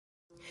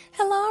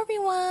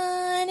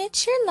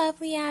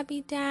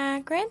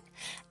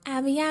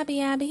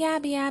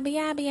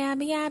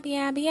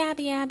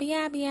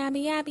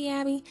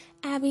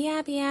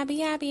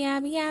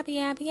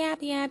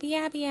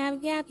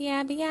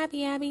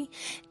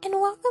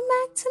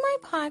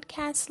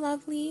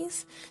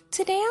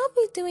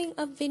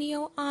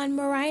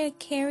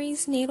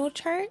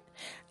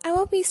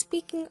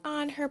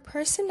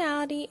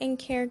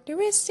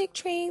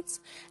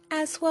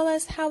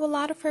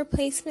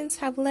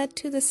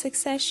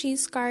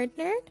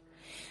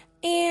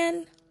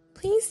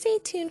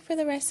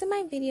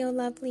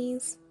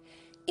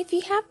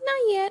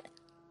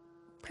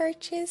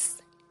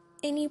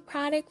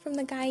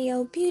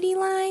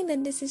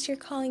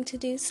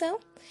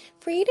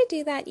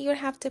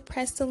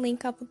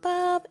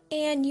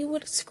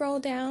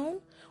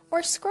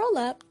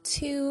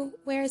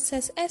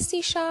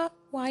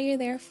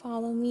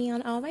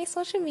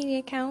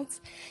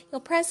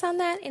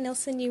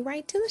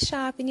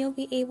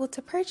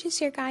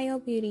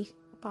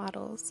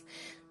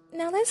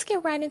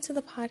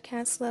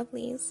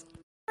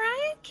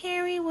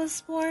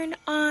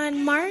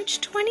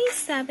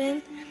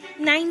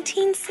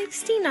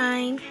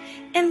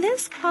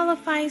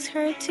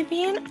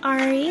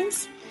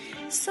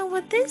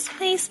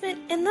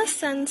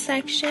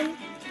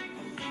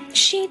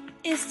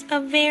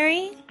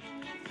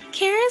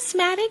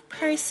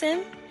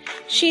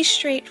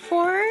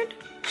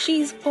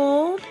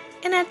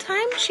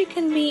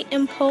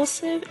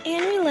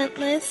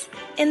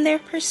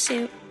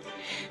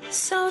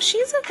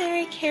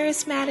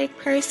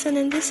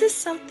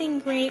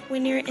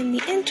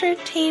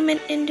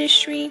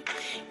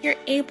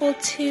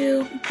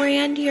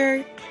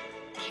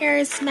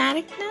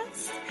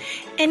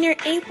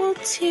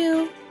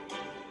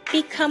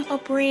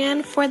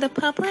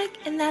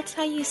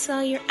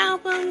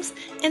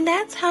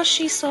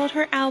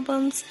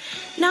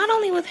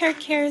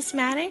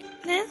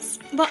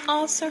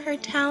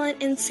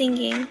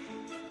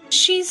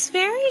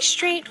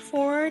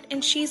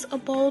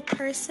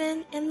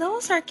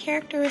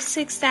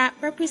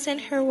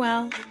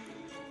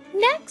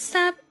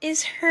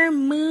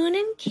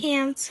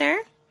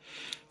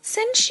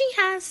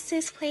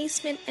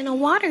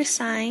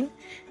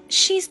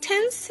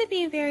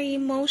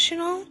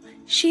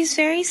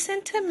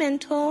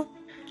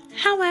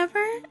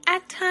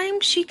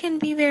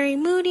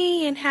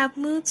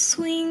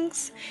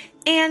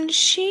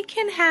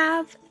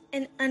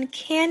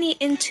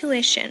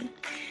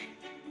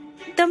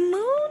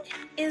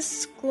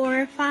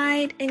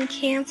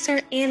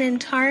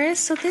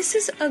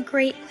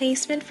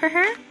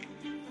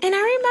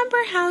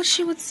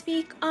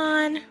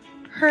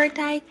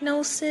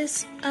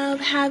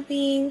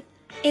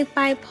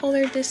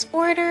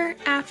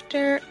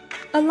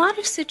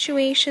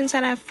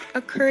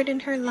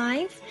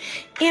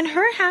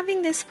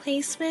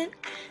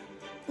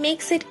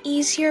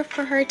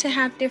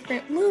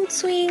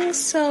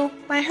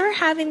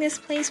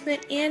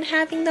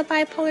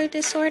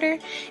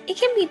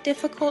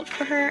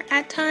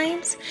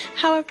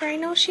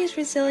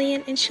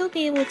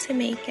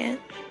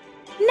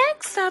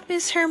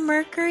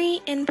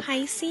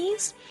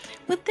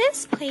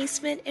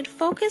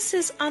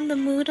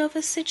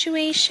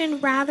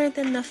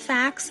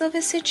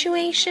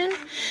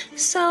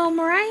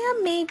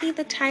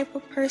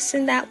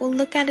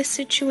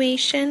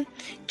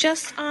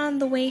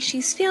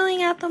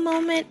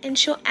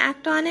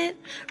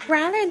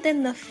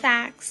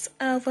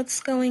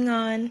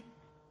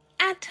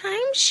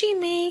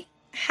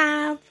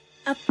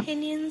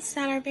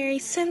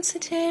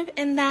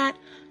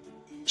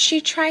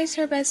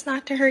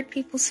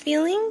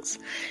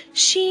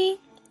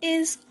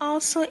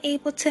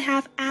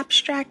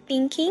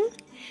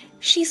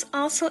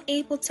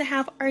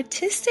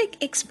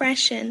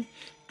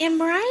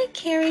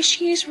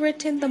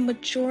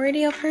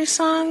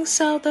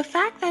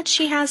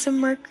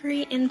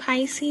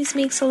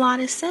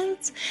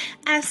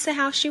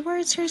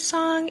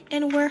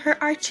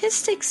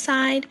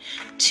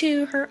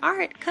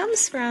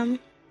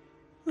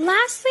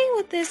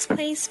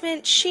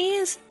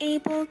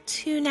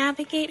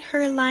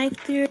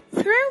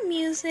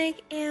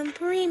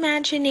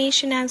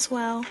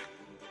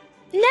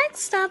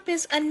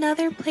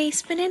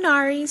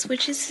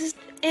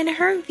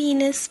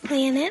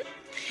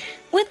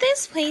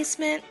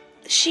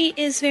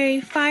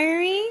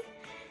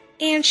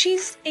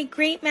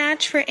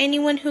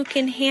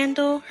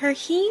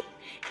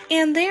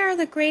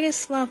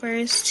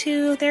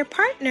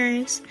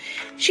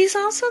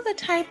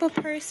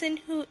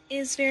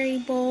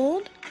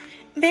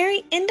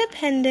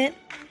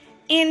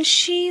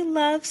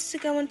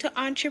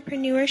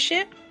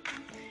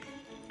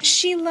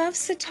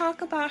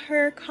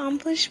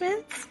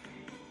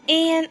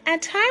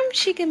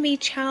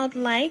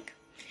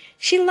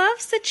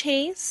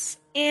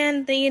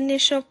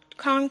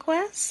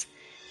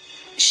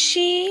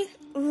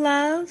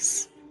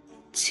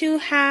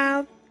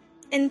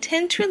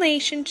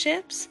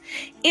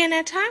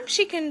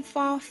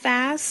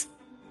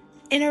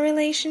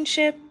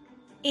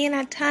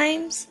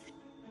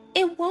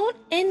it won't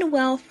end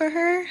well for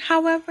her.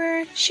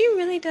 However, she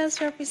really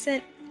does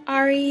represent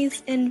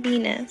Aries and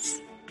Venus.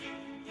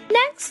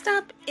 Next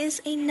up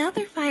is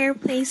another fire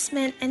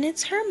placement, and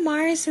it's her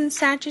Mars in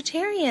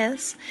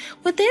Sagittarius.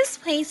 With this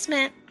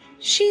placement,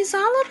 she's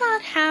all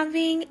about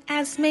having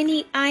as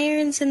many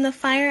irons in the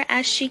fire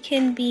as she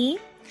can be.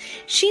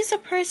 She's a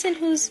person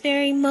who's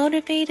very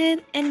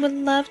motivated and would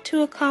love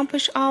to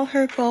accomplish all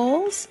her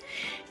goals.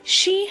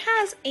 She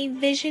has a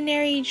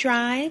visionary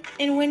drive,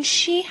 and when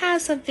she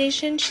has a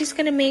vision, she's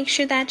going to make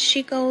sure that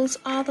she goes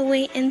all the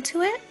way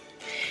into it.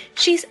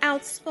 She's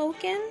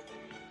outspoken,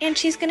 and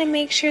she's going to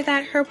make sure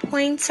that her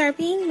points are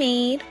being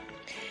made.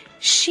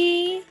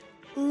 She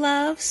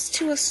loves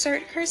to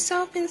assert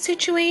herself in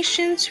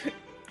situations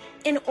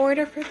in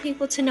order for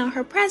people to know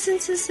her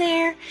presence is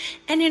there,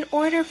 and in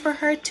order for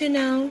her to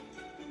know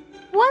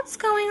what's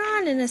going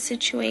on in a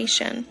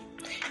situation.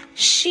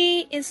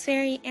 She is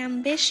very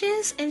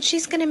ambitious, and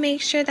she's going to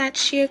make sure that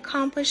she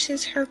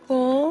accomplishes her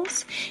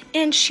goals,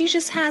 and she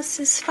just has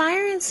this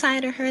fire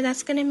inside of her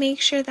that's going to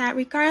make sure that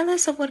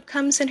regardless of what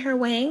comes in her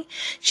way,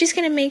 she's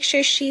going to make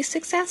sure she's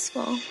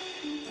successful.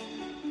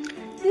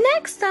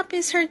 Next up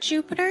is her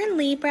Jupiter in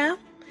Libra.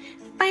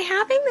 By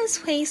having this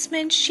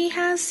placement, she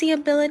has the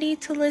ability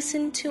to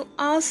listen to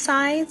all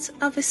sides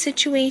of a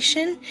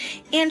situation,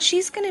 and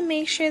she's going to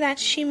make sure that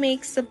she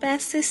makes the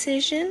best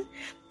decision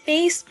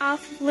based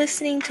off of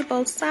listening to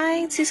both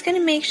sides. She's going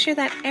to make sure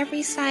that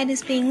every side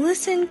is being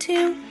listened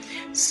to.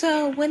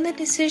 So when the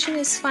decision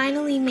is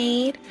finally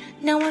made,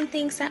 no one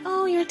thinks that,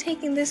 oh, you're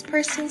taking this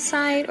person's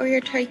side or you're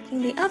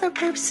taking the other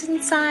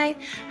person's side.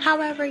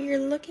 However, you're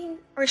looking,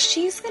 or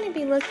she's going to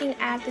be looking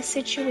at the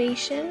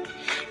situation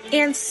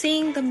and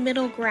seeing the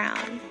middle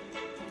ground.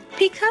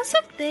 Because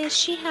of this,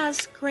 she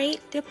has great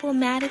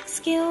diplomatic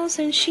skills,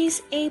 and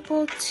she's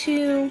able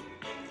to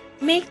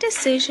make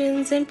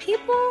decisions, and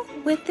people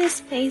with this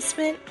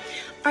placement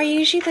are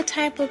usually the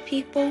type of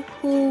people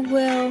who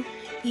will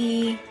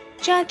be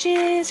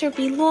judges or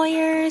be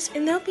lawyers,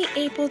 and they'll be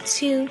able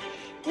to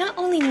not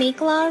only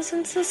make laws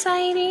in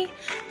society,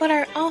 but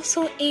are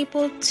also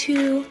able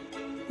to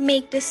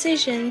make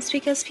decisions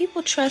because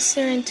people trust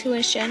their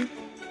intuition.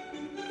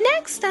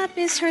 Next up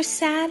is her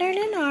Saturn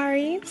in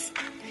Aries,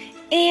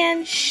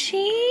 and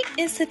she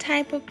is the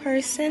type of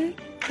person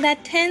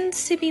that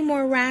tends to be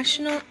more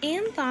rational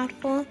and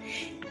thoughtful,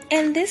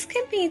 and this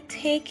can be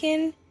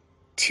taken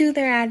to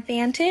their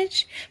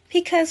advantage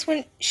because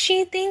when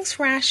she thinks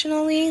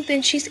rationally,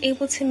 then she's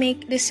able to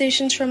make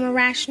decisions from a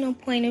rational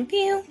point of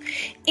view,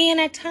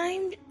 and at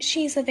times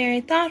she's a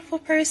very thoughtful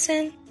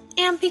person,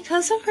 and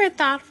because of her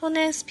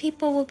thoughtfulness,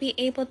 people will be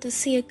able to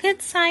see a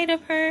good side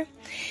of her,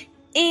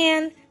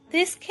 and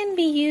this can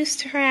be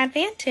used to her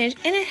advantage,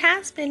 and it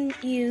has been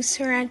used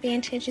to her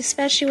advantage,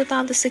 especially with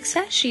all the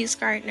success she's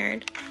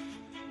garnered.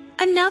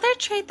 Another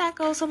trait that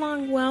goes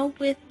along well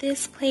with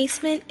this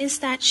placement is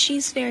that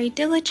she's very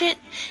diligent,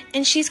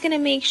 and she's going to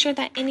make sure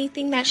that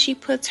anything that she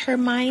puts her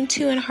mind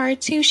to and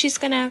heart to, she's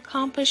going to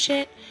accomplish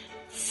it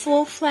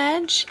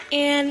full-fledged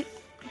and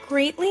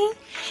greatly.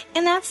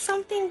 And that's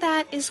something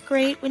that is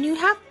great when you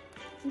have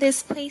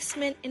this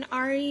placement in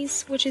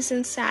Aries, which is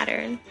in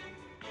Saturn.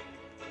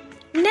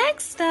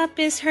 Next up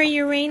is her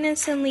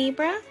Uranus in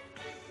Libra.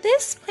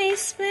 This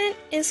placement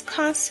is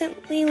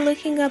constantly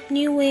looking up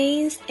new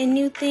ways and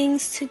new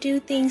things to do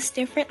things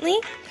differently.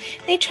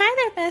 They try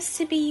their best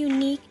to be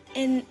unique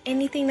in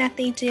anything that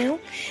they do.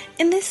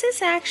 And this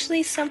is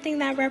actually something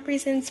that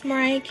represents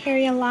Mariah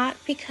Carey a lot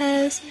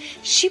because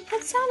she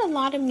puts out a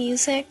lot of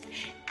music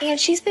and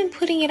she's been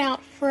putting it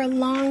out for a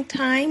long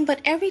time. But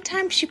every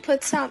time she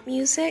puts out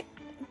music,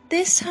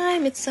 this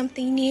time it's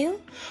something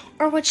new,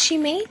 or what she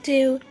may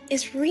do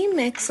is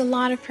remix a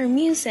lot of her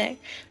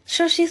music.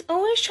 So she's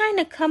always trying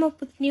to come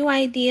up with new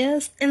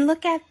ideas and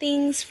look at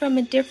things from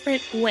a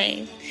different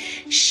way.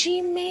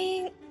 She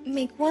may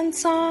make one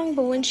song,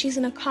 but when she's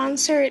in a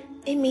concert,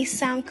 it may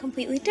sound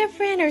completely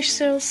different, or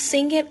she'll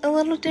sing it a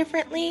little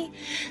differently.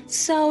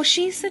 So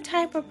she's the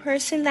type of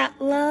person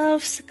that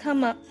loves to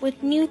come up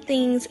with new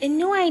things and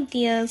new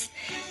ideas.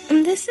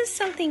 And this is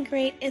something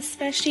great,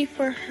 especially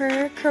for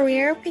her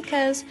career,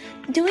 because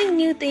doing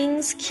new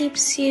things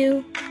keeps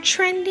you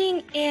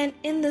trending and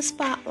in the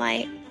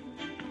spotlight.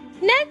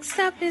 Next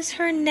up is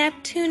her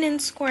Neptune in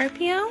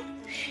Scorpio.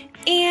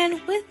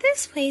 And with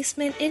this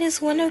placement, it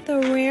is one of the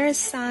rare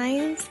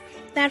signs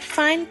that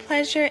find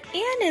pleasure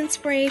and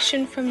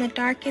inspiration from the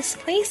darkest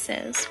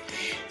places.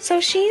 So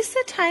she's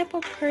the type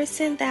of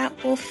person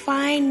that will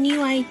find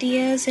new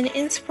ideas and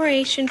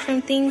inspiration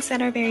from things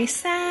that are very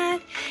sad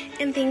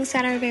and things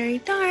that are very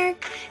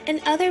dark,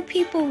 and other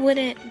people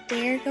wouldn't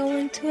dare go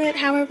into it.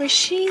 However,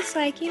 she's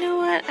like, you know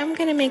what, I'm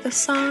gonna make a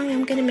song,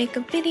 I'm gonna make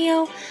a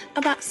video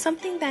about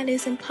something that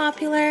isn't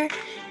popular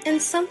and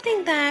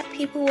something that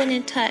people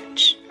wouldn't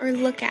touch or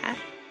look at.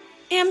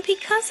 And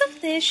because of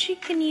this, she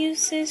can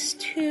use this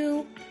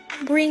to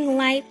bring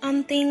light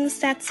on things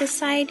that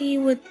society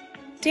would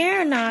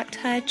dare not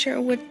touch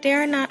or would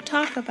dare not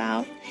talk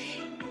about.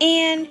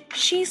 And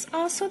she's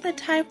also the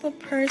type of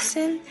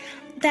person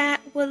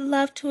that would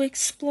love to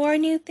explore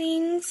new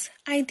things,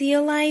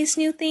 idealize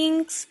new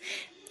things,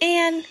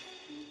 and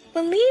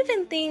believe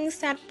in things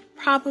that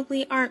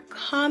probably aren't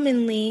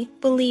commonly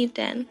believed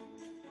in.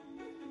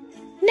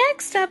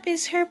 Next up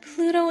is her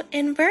Pluto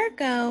in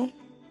Virgo.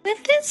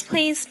 With this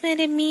placement,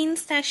 it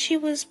means that she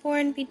was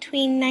born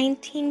between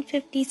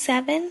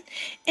 1957 and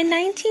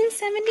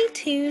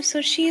 1972,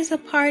 so she is a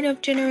part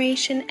of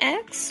Generation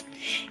X.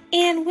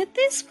 And with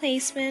this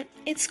placement,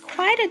 it's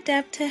quite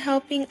adept to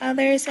helping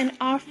others and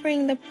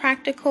offering the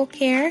practical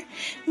care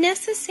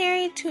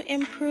necessary to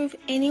improve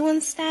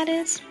anyone's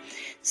status.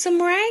 So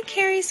Mariah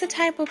Carey's the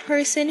type of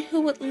person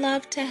who would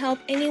love to help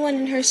anyone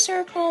in her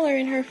circle or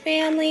in her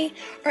family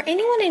or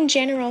anyone in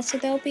general, so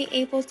they'll be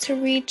able to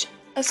reach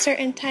a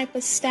certain type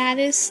of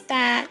status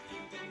that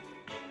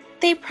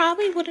they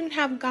probably wouldn't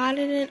have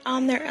gotten it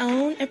on their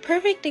own. A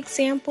perfect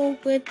example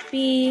would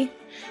be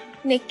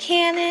Nick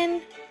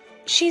Cannon.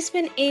 She's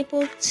been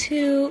able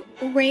to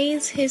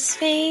raise his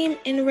fame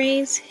and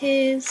raise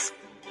his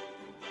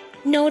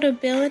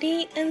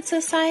notability in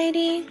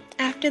society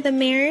after the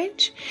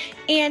marriage,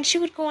 and she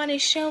would go on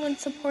his show and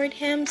support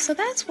him. So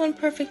that's one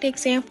perfect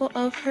example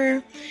of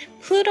her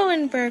Pluto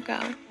in Virgo.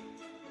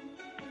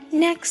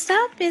 Next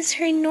up is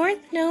her North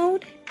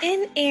Node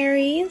in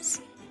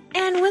Aries,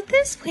 and with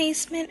this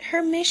placement,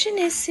 her mission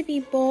is to be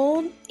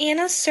bold and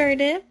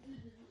assertive.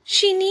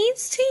 She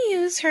needs to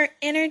use her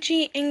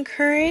energy and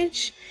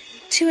courage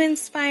to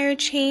inspire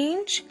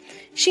change.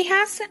 She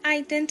has to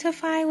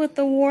identify with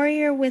the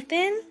warrior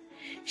within.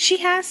 She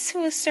has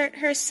to assert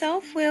her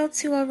self-will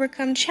to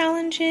overcome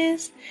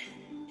challenges.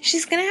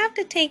 She's going to have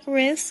to take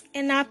risks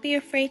and not be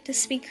afraid to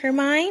speak her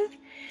mind.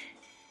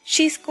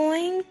 She's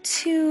going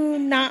to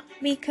not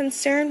be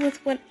concerned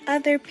with what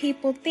other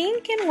people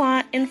think and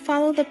want and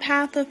follow the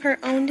path of her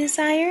own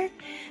desire.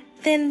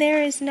 Then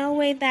there is no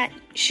way that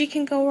she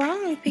can go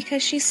wrong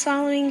because she's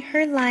following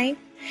her life.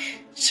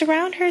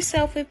 Surround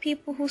herself with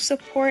people who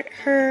support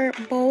her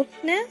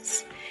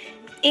boldness,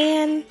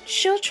 and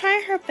she'll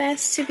try her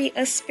best to be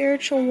a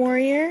spiritual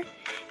warrior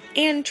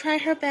and try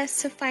her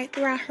best to fight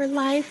throughout her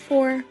life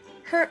for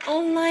her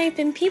own life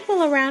and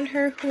people around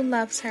her who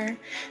loves her.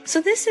 So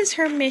this is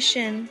her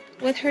mission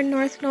with her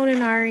North Node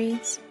in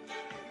Aries.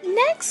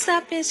 Next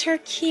up is her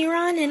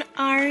Chiron in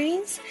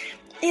Aries,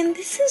 and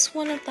this is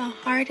one of the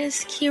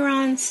hardest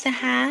Chirons to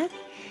have.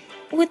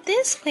 With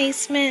this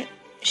placement,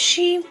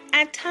 she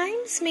at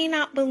times may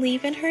not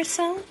believe in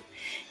herself,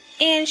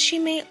 and she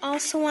may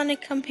also want to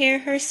compare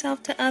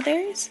herself to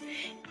others.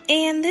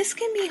 And this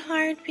can be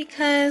hard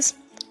because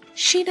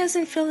she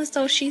doesn't feel as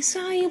though she's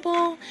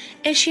valuable,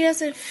 and she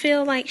doesn't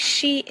feel like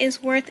she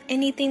is worth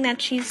anything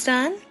that she's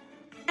done.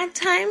 At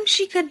times,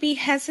 she could be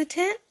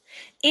hesitant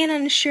and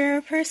unsure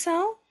of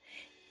herself.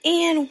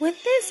 And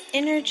with this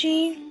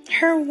energy,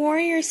 her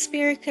warrior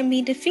spirit can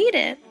be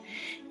defeated.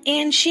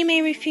 And she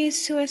may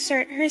refuse to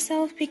assert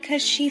herself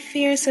because she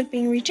fears of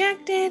being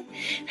rejected.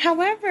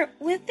 However,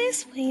 with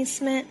this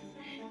placement,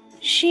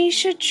 she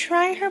should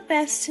try her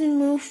best to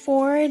move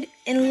forward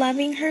in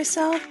loving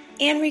herself.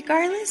 And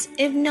regardless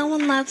if no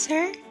one loves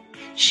her,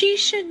 she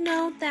should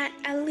know that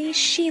at least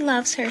she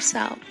loves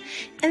herself.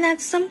 And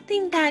that's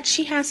something that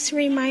she has to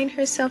remind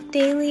herself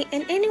daily,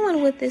 and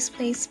anyone with this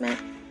placement.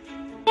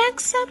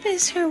 Next up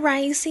is her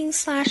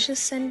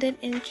rising/ascendant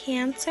in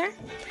Cancer.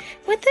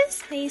 With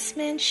this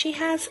placement, she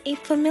has a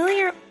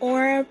familiar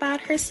aura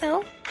about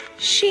herself.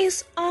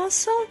 She's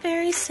also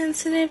very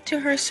sensitive to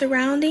her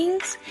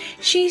surroundings.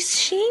 She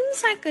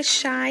seems like a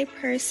shy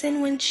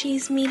person when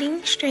she's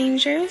meeting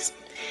strangers.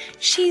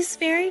 She's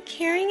very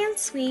caring and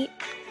sweet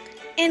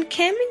and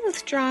can be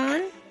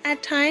withdrawn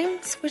at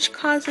times, which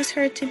causes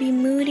her to be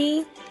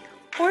moody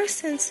or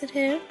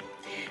sensitive.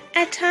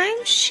 At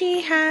times,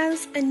 she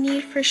has a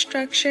need for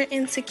structure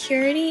and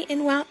security,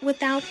 and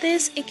without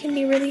this, it can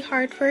be really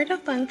hard for her to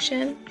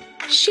function.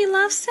 She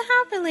loves to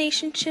have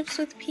relationships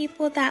with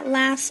people that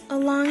last a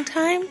long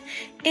time,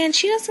 and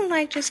she doesn't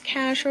like just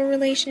casual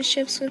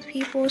relationships with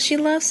people. She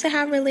loves to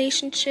have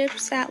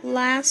relationships that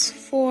last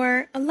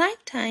for a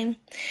lifetime.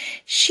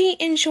 She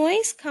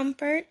enjoys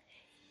comfort,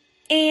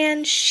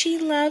 and she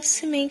loves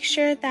to make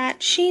sure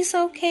that she's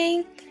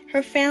okay,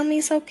 her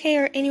family's okay,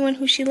 or anyone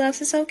who she loves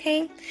is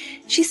okay.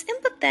 She's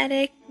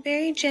empathetic,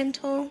 very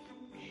gentle,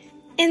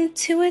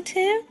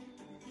 intuitive,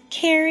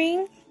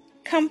 caring,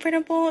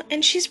 comfortable,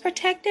 and she's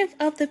protective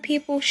of the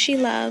people she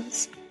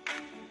loves.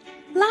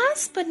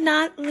 Last but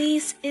not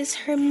least is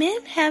her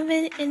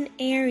midheaven in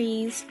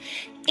Aries.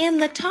 And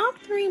the top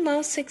 3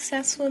 most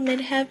successful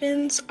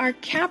midheavens are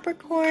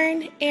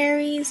Capricorn,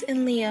 Aries,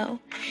 and Leo.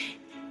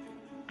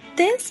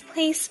 This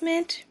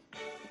placement,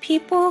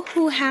 people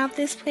who have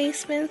this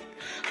placement,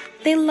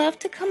 they love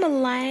to come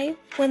alive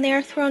when they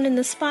are thrown in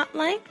the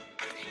spotlight.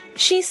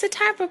 She's the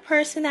type of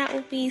person that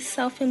will be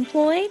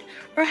self-employed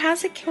or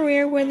has a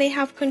career where they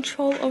have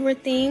control over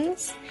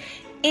things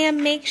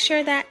and make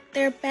sure that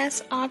their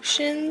best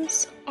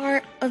options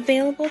are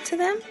available to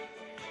them.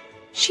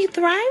 She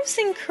thrives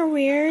in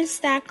careers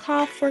that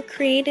call for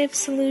creative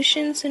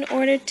solutions in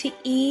order to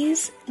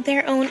ease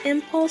their own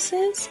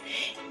impulses,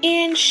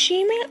 and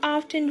she may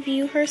often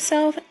view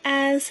herself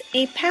as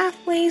a path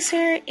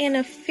blazer and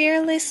a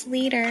fearless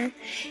leader.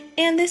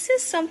 And this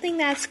is something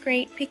that's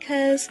great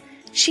because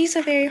she's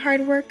a very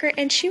hard worker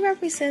and she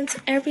represents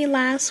every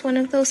last one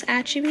of those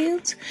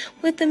attributes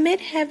with the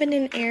midheaven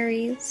in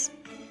Aries.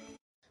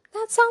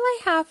 That's all I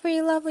have for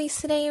you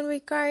lovelies today in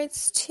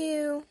regards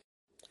to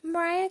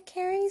Mariah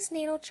Carey's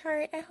natal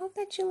chart. I hope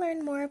that you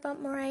learn more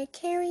about Mariah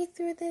Carey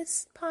through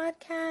this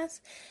podcast.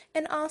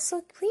 And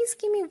also, please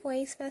give me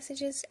voice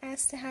messages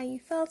as to how you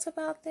felt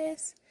about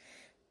this.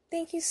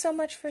 Thank you so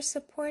much for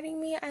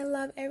supporting me. I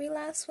love every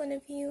last one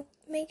of you.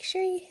 Make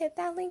sure you hit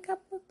that link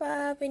up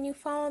above and you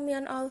follow me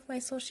on all of my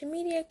social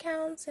media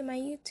accounts and my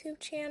YouTube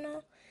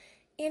channel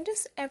and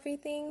just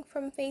everything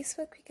from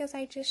Facebook because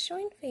I just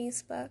joined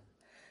Facebook.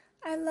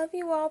 I love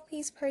you all.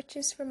 Please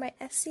purchase from my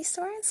Etsy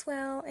store as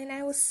well, and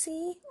I will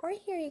see or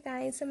hear you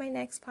guys in my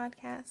next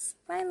podcast.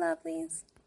 Bye, lovelies.